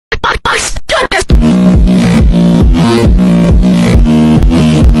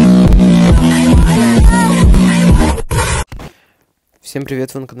Всем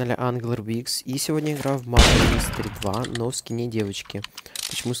привет, вы на канале Roblokse, и сегодня играю в мм2, но в скине девочки.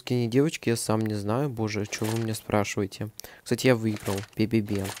 Почему скине девочки, я сам не знаю, боже, что вы меня спрашиваете. Кстати, я выиграл,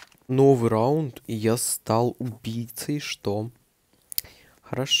 бе-бе-бе. Новый раунд, и я стал убийцей, что?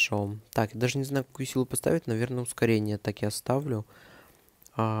 Хорошо. Так, я даже не знаю, какую силу поставить, наверное, ускорение так я оставлю.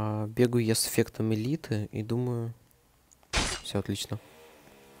 Бегаю я с эффектом элиты, и думаю... Все отлично.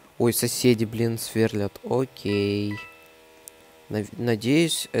 Ой, соседи, блин, сверлят, окей.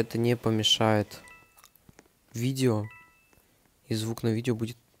 Надеюсь, это не помешает видео, и звук на видео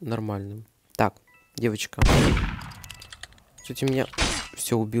будет нормальным. Так, девочка. Кстати, меня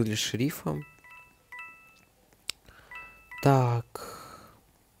все убили шерифом. Так.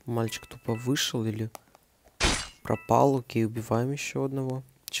 Мальчик тупо вышел или пропал. Окей, убиваем еще одного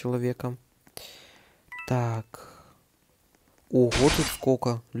человека. Так. Ого, тут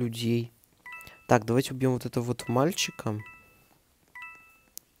сколько людей. Так, давайте убьем вот этого вот мальчика.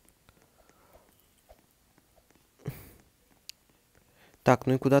 Так,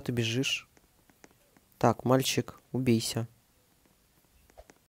 ну и куда ты бежишь? Так, мальчик, убейся.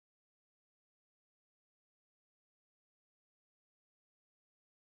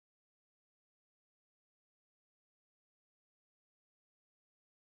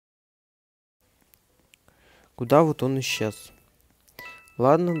 Куда вот он исчез?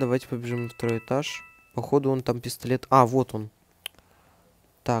 Ладно, давайте побежим на второй этаж. Походу он там пистолет... А, вот он.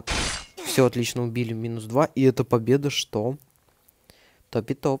 Так, все отлично, убили -2. И это победа, что?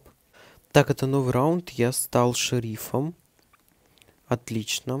 Топи-топ. Так, это новый раунд. Я стал шерифом.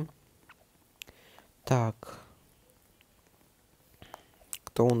 Отлично. Так.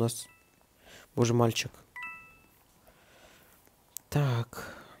 Кто у нас? Боже, мальчик.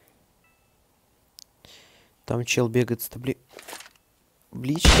 Так. Там чел бегает с табличкой.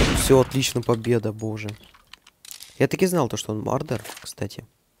 Все, отлично, победа, боже. Я таки знал то, что он мардер, кстати.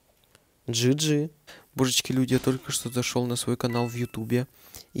 GG. Божечки, люди, я только что зашел на свой канал в Ютубе.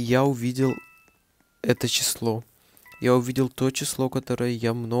 И я увидел это число. Я увидел то число, которое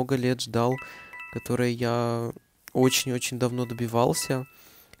я много лет ждал, которое я очень-очень давно добивался.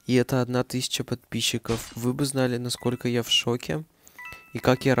 И это 1000 подписчиков. Вы бы знали, насколько я в шоке. И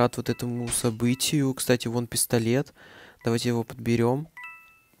как я рад вот этому событию. Кстати, вон пистолет. Давайте его подберем.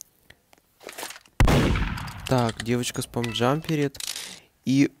 Так, девочка спам-джамперит.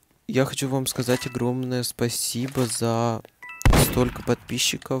 И я хочу вам сказать огромное спасибо за столько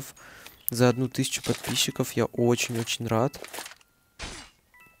подписчиков. За 1000 подписчиков. Я очень-очень рад.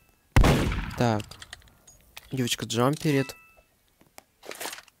 Так. Девочка джамперит.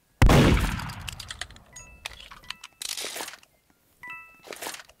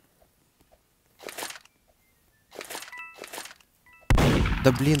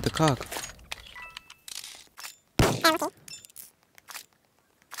 Да блин, да как?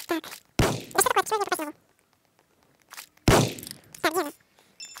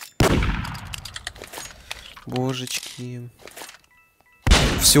 Божечки.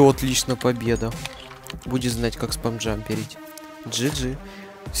 Все отлично, победа. Будет знать, как спам-джамперить. GG.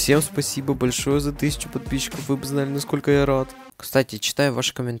 Всем спасибо большое за 1000 подписчиков. Вы бы знали, насколько я рад. Кстати, читая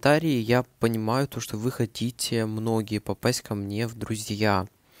ваши комментарии, я понимаю то, что вы хотите, многие, попасть ко мне в друзья.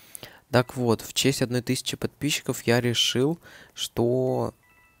 Так вот, в честь 1000 подписчиков я решил, что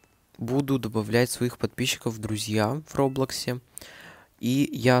буду добавлять своих подписчиков в друзья в роблоксе. И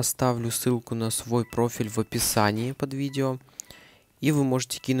я оставлю ссылку на свой профиль в описании под видео. И вы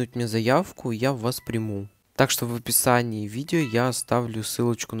можете кинуть мне заявку, и я вас приму. Так что в описании видео я оставлю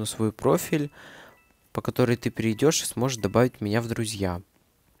ссылочку на свой профиль, по которой ты перейдешь и сможешь добавить меня в друзья.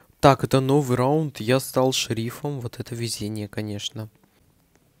 Так, это новый раунд, я стал шерифом, вот это везение, конечно.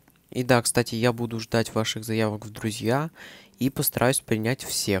 И да, кстати, я буду ждать ваших заявок в друзья и постараюсь принять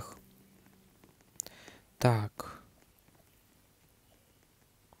всех. Так.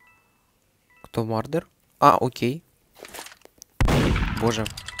 Кто мардер? А, окей. Боже.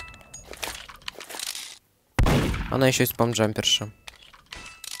 Она еще и спам-джамперша.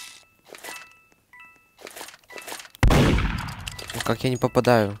 Как я не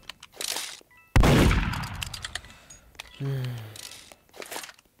попадаю?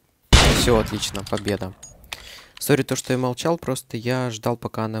 Все отлично, победа. Сори, то, что я молчал, просто я ждал,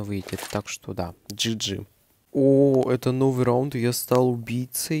 пока она выйдет. Так что да, GG. О, это новый раунд, я стал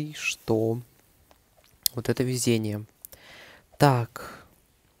убийцей. Что? Вот это везение. Так.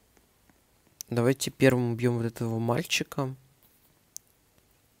 Давайте первым убьем вот этого мальчика.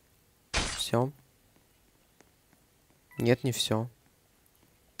 Все. Нет, не все.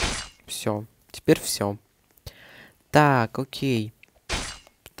 Все. Теперь все. Так, окей.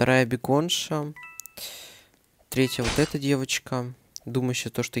 Вторая беконша. Третья вот эта девочка.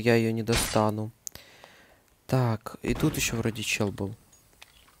 думающая то, что я ее не достану. Так, и тут еще вроде чел был.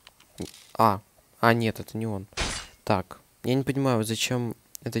 Нет, это не он. Так, я не понимаю, зачем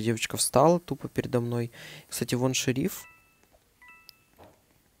эта девочка встала тупо передо мной. Кстати, вон шериф.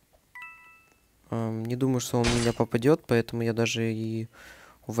 Не думаю, что он в меня попадет, поэтому я даже и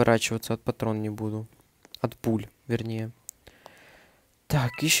уворачиваться от патрон не буду. От пуль, вернее.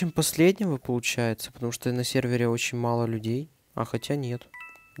 Так, ищем последнего, получается, потому что на сервере очень мало людей. А хотя нет.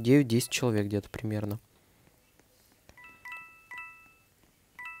 9-10 человек где-то примерно.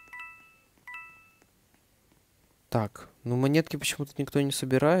 Так, ну монетки почему-то никто не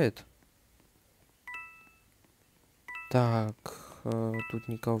собирает. Так, тут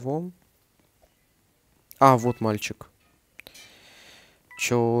никого. Вот мальчик.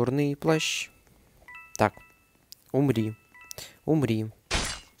 Черный плащ. Так, умри. Умри.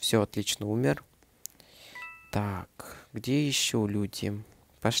 Все, отлично, умер. Так, где еще люди?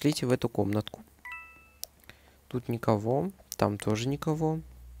 Пошлите в эту комнатку. Тут никого. Там тоже никого.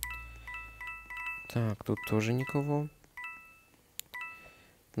 Так, тут тоже никого.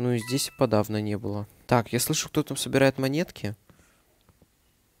 Ну и здесь и подавно не было. Так, я слышу, кто там собирает монетки.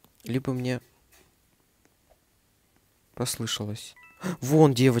 Либо мне послышалось.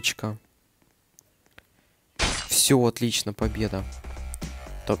 Вон девочка. Все, отлично, победа.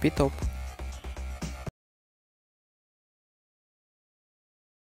 Топ и топ.